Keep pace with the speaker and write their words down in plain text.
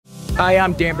Hi,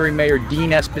 I'm Danbury Mayor Dean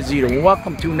Esposito, and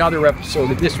welcome to another episode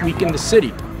of This Week in the City,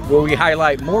 where we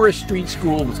highlight Morris Street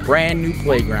School's brand new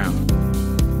playground.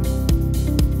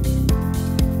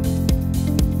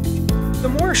 The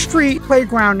Morris Street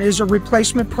Playground is a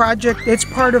replacement project. It's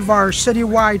part of our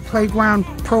citywide playground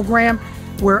program,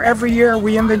 where every year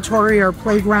we inventory our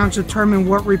playgrounds, determine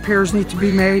what repairs need to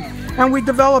be made, and we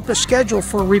develop a schedule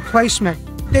for replacement.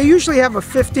 They usually have a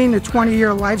 15 to 20 year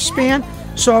lifespan,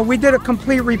 so we did a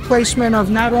complete replacement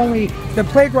of not only the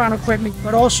playground equipment,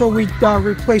 but also we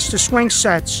replaced the swing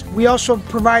sets. We also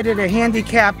provided a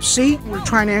handicap seat. We're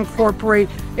trying to incorporate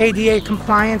ADA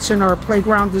compliance in our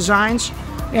playground designs.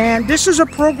 And this is a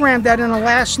program that in the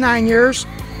last 9 years,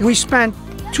 we spent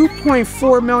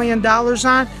 $2.4 million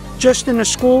on, just in the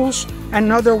schools, and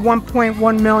another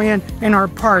 $1.1 million in our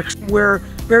parks. We're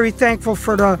very thankful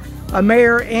for the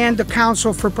mayor and the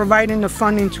council for providing the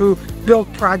funding to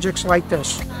build projects like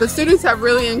this. The students have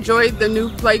really enjoyed the new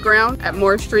playground at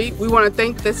Morris Street. We want to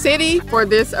thank the city for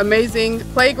this amazing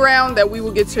playground that we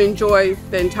will get to enjoy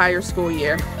the entire school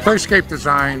year. Playscape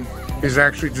design is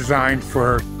actually designed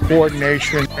for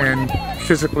coordination and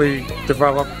physically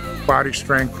develop body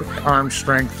strength, arm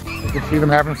strength. You can see them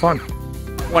having fun.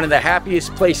 One of the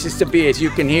happiest places to be, as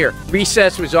you can hear.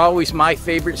 Recess was always my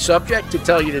favorite subject, to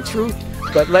tell you the truth.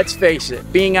 But let's face it,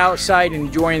 being outside and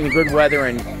enjoying the good weather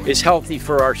is healthy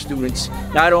for our students,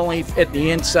 not only at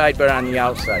the inside, but on the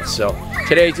outside. So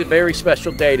today's a very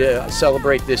special day to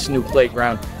celebrate this new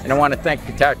playground, and I want to thank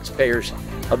the taxpayers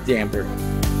of Danbury.